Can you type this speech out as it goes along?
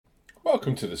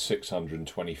Welcome to the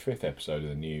 625th episode of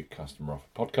the New Customer Offer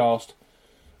Podcast.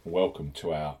 Welcome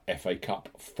to our FA Cup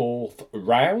fourth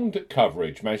round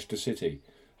coverage. Manchester City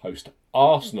host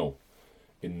Arsenal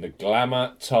in the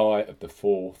glamour tie of the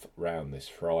fourth round this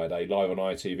Friday. Live on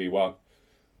ITV1.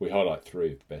 We highlight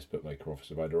three of the best bookmaker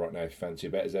offers available right now if you fancy a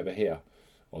bet as ever here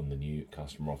on the New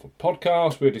Customer Offer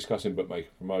Podcast. We're discussing bookmaker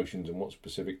promotions and what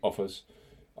specific offers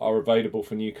are available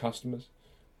for new customers.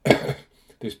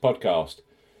 This podcast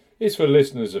is for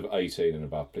listeners of 18 and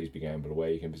above. Please be gamble aware.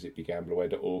 You can visit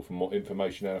begambleaware.org for more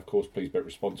information. And of course, please bet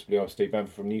responsibly. I'm Steve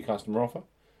Bamford from New Customer Offer.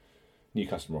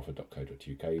 newcustomeroffer.co.uk.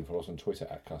 You can follow us on Twitter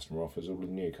at Customer Offers. All of the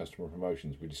new customer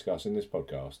promotions we discuss in this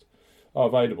podcast are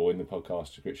available in the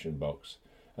podcast description box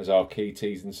as our key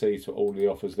T's and C's for all the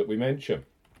offers that we mention.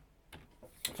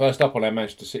 First up on our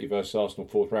Manchester City vs Arsenal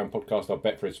fourth round podcast, our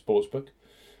Betfred Sportsbook.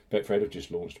 Betfred have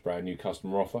just launched a brand new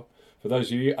customer offer. For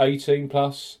those of you 18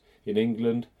 plus in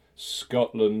England,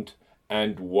 Scotland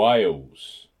and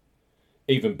Wales.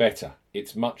 Even better,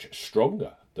 it's much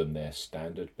stronger than their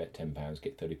standard bet £10,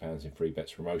 get £30 in free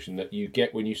bets promotion that you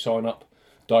get when you sign up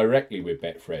directly with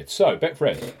Betfred. So,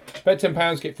 Betfred, bet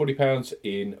 £10, get £40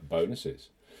 in bonuses.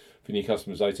 For new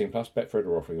customers 18 plus, Betfred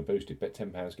are offering a boosted bet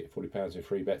 £10, get £40 in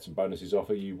free bets and bonuses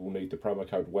offer. You will need the promo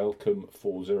code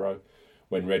WELCOME40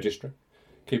 when registering.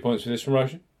 Key points for this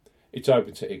promotion. It's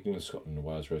open to England, Scotland and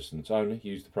Wales residents only.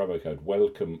 Use the promo code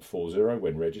WELCOME40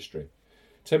 when registering.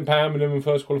 £10 minimum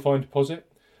first qualifying deposit.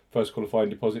 First qualifying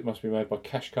deposit must be made by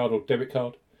cash card or debit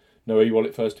card. No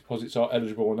e-wallet first deposits are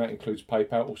eligible and that includes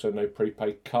PayPal. Also no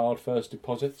prepaid card first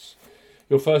deposits.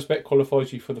 Your first bet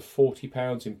qualifies you for the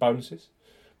 £40 in bonuses.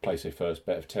 Place a first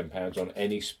bet of £10 on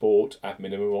any sport at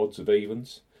minimum odds of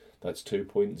evens. That's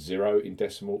 2.0 in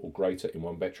decimal or greater in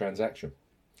one bet transaction.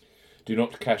 Do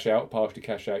not partially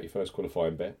cash out your first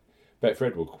qualifying bet.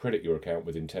 Betfred will credit your account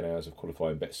within 10 hours of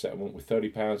qualifying bet settlement with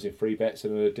 £30 in free bets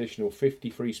and an additional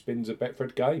 50 free spins at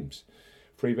Betfred games.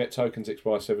 Free bet tokens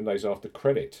expire 7 days after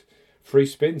credit. Free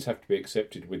spins have to be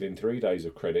accepted within 3 days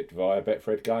of credit via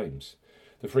Betfred games.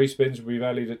 The free spins will be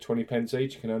valued at 20 pence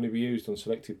each and can only be used on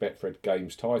selected Betfred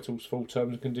games titles. Full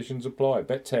terms and conditions apply.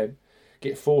 Bet 10,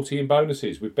 get 40 in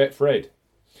bonuses with Betfred.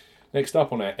 Next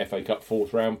up on our FA Cup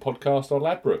fourth round podcast are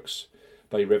Ladbrokes.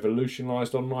 They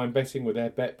revolutionised online betting with their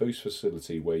Bet Boost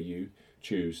facility where you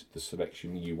choose the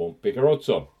selection you want bigger odds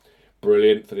on.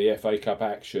 Brilliant for the FA Cup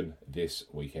action this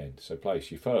weekend. So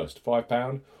place your first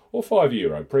 £5 or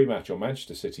 €5 pre-match on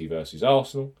Manchester City versus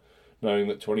Arsenal, knowing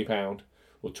that £20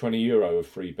 or €20 of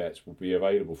free bets will be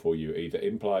available for you either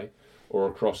in play or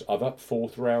across other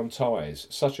fourth round ties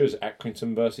such as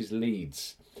Accrington versus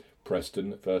Leeds,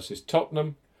 Preston versus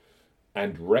Tottenham,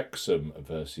 and Wrexham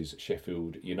versus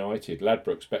Sheffield United.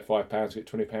 Ladbrokes, bet £5, get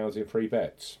 £20 in free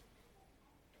bets.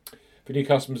 For new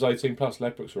customers 18 plus,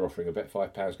 Ladbrokes are offering a bet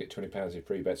 £5, get £20 in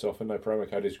free bets offer. No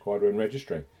promo code is required when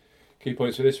registering. Key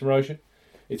points for this promotion.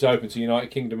 It's open to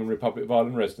United Kingdom and Republic of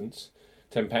Ireland residents.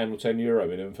 £10 or €10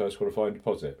 minimum first qualifying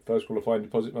deposit. First qualifying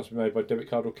deposit must be made by debit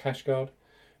card or cash card.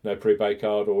 No prepaid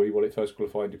card or e-wallet first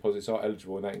qualifying deposits are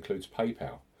eligible and that includes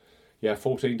PayPal. You have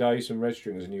 14 days from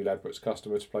registering as a new Ladbrokes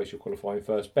customer to place your qualifying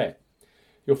first bet.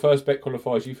 Your first bet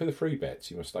qualifies you for the free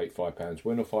bets. You must stake £5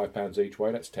 win or £5 each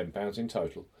way, that's £10 in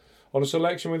total. On a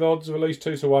selection with odds of at least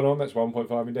 2 to 1 on, that's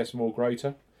 1.5 in decimal or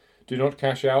greater. Do not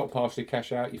cash out, partially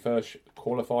cash out your first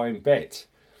qualifying bet.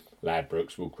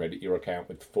 Ladbrokes will credit your account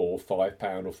with £4,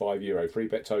 £5 or €5 free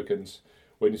bet tokens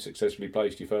when you successfully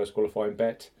placed your first qualifying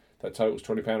bet. That totals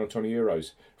 £20 or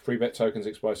 €20. Free bet tokens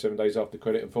expire 7 days after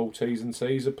credit and full T's and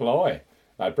C's apply.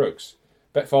 Ladbrokes.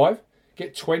 Bet 5,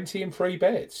 get 20 in free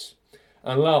bets.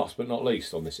 And last but not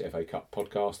least on this FA Cup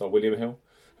podcast are William Hill,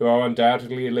 who are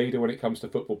undoubtedly a leader when it comes to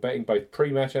football betting, both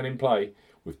pre-match and in play,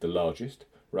 with the largest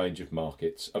range of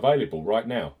markets available right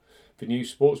now. For new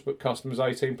sportsbook customers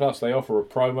 18 plus, they offer a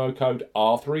promo code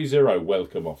R30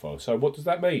 welcome offer. So what does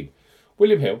that mean?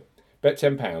 William Hill, bet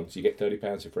 £10, you get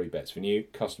 £30 in free bets. For new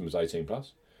customers 18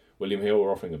 plus, William Hill are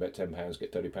offering a bet £10,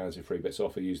 get £30 in free bets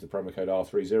offer. Use the promo code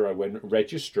R30 when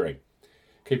registering.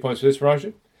 Key points for this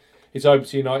promotion. It's open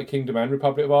to United Kingdom and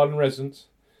Republic of Ireland residents.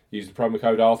 Use the promo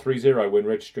code R30 when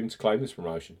registering to claim this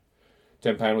promotion.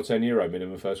 £10 or €10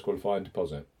 minimum first qualifying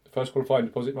deposit. First qualifying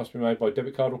deposit must be made by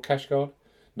debit card or cash card.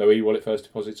 No e-wallet first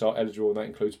deposits are eligible and that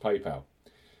includes PayPal.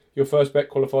 Your first bet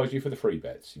qualifies you for the free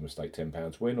bets. You must stake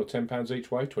 £10 win or £10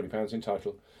 each way, £20 in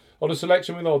total. On a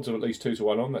selection with odds of at least 2 to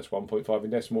 1 on, that's 1.5 in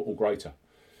decimal or greater.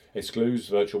 Excludes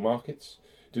virtual markets.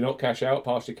 Do not cash out,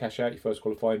 partially cash out your first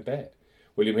qualifying bet.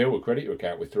 William Hill will credit your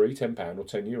account with £3, £10 or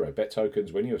 €10 bet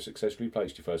tokens when you have successfully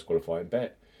placed your first qualifying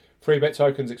bet. Free bet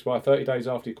tokens expire 30 days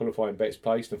after your qualifying bet's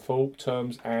placed, and full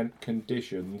terms and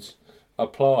conditions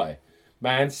apply.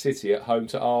 Man City at home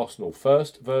to Arsenal.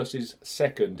 First versus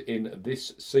second in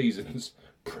this season's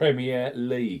Premier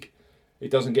League.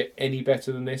 It doesn't get any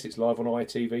better than this. It's live on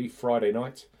ITV Friday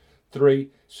night.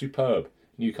 3 superb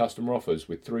new customer offers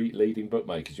with 3 leading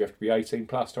bookmakers. You have to be 18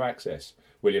 plus to access.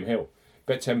 William Hill.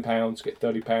 Bet £10, get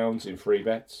 £30 in free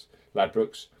bets.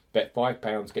 Ladbrokes. Bet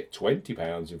 £5, get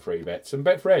 £20 in free bets. And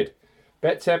Betfred.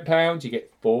 Bet £10, you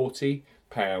get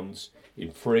 £40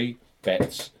 in free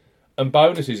bets and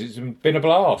bonuses. It's been a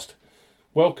blast.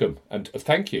 Welcome and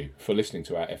thank you for listening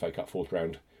to our FA Cup 4th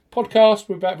round podcast.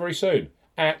 We're back very soon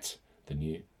at the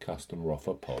new Customer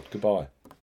Offer Pod. Goodbye.